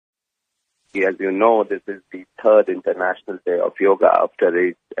As you know, this is the third International Day of Yoga after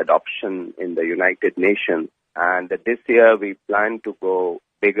its adoption in the United Nations. And this year we plan to go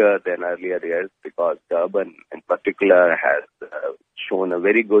bigger than earlier years because Durban in particular has shown a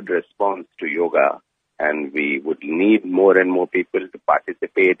very good response to yoga. And we would need more and more people to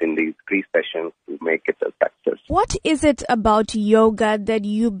participate in these free sessions to make it a success. What is it about yoga that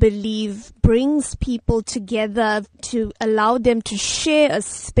you believe brings people together to allow them to share a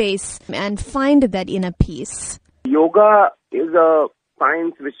space and find that inner peace? Yoga is a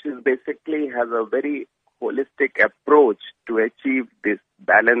science which is basically has a very holistic approach to achieve this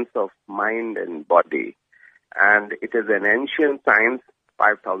balance of mind and body. And it is an ancient science,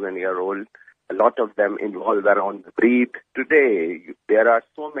 5,000-year-old. A lot of them involve around the breath. Today, there are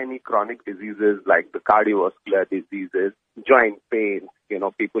so many chronic diseases like the cardiovascular diseases, joint pains.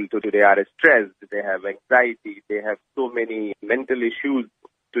 People today are stressed. They have anxiety. They have so many mental issues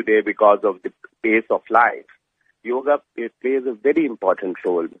today because of the pace of life. Yoga plays a very important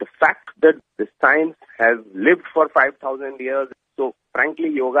role. The fact that the science has lived for 5,000 years, so frankly,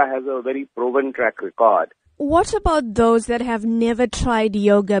 yoga has a very proven track record. What about those that have never tried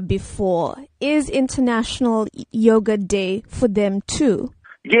yoga before? Is International Yoga Day for them too?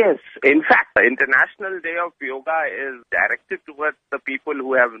 Yes. In fact, the International Day of Yoga is directed towards the people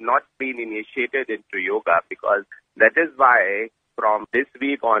who have not been initiated into yoga, because that is why from this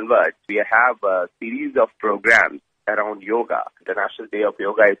week onwards, we have a series of programs around yoga. International Day of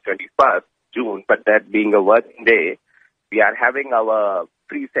Yoga is 21st June, but that being a working day, we are having our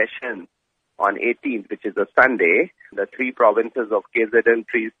free sessions on 18th, which is a Sunday. The three provinces of KZN,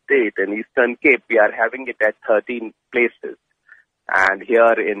 Free State and Eastern Cape, we are having it at 13 places. And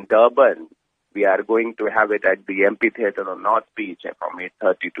here in Durban, we are going to have it at the amphitheater on North Beach from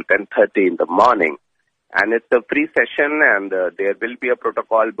 8:30 to 10:30 in the morning. And it's a free session, and there will be a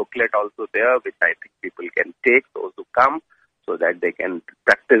protocol booklet also there, which I think people can take, those who come, so that they can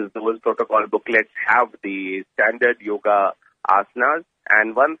practice those protocol booklets, have the standard yoga asanas.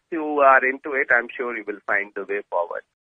 And once you are into it, I'm sure you will find the way forward.